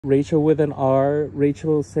Rachel with an R.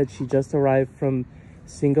 Rachel said she just arrived from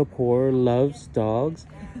Singapore, loves dogs.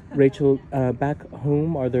 Rachel, back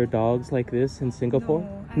home, are there dogs like this in Singapore?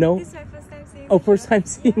 No? This is my first time seeing. Oh, first time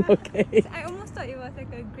seeing, yeah. okay. I almost thought it was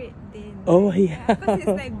like a Great Dane. Oh, yeah. Because it's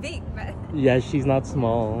like big, but... Yeah, she's not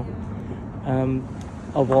small.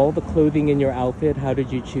 Of all the clothing in your outfit, how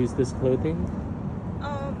did you choose this clothing?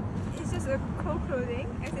 It's just a co-clothing.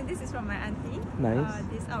 As in, this is from my auntie. Nice.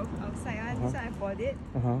 This outside one. This one I bought it.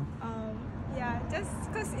 Yeah, just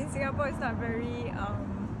because in Singapore it's not very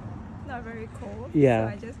cold. Yeah.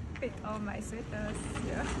 So I just picked all my sweaters.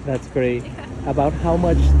 Yeah. That's great. Yeah. About how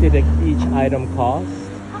much did each item cost?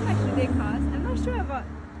 How much do they cost? I'm not sure about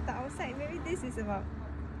the outside. Maybe this is about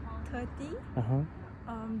 30.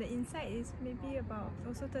 The inside is maybe about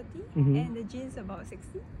also 30, and the jeans about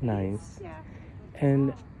 60. Nice. Yeah.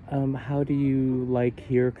 And how do you like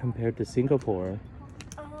here compared to Singapore?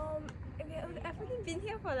 I've only been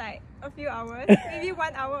here for like a few hours, maybe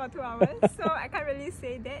 1 hour or 2 hours, so I can't really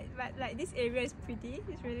say that. But like this area is pretty.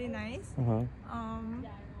 It's really nice.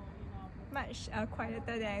 Much quieter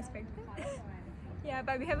than I expected. Yeah,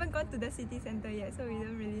 but we haven't gone to the city center yet, so we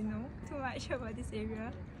don't really know too much about this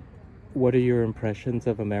area. What are your impressions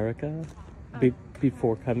of America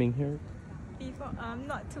before coming here? Before,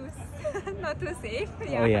 not too safe.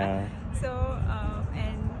 Yeah. Oh yeah. So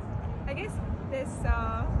and I guess there's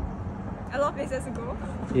a lot of places to go.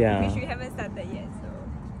 Yeah. Which we haven't started yet. So.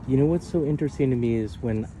 You know what's so interesting to me is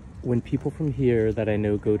when people from here that I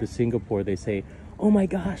know go to Singapore, they say, "Oh my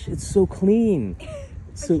gosh, it's so clean."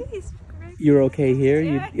 So you're okay here?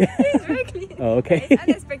 Yeah, it's very clean. Oh, okay. It's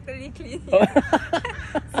unexpectedly clean. Yeah.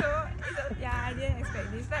 So yeah, I didn't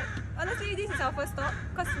expect this, but honestly, this is our first stop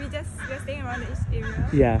because we're staying around this area.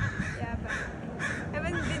 Yeah. Yeah, but I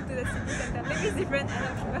haven't been to the city center. Maybe it's different. I'm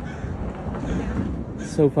not sure. Yeah.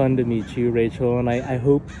 So fun to meet you, Rachel, and I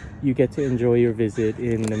hope you get to enjoy your visit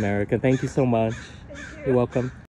in America. Thank you so much. Thank you. You're welcome.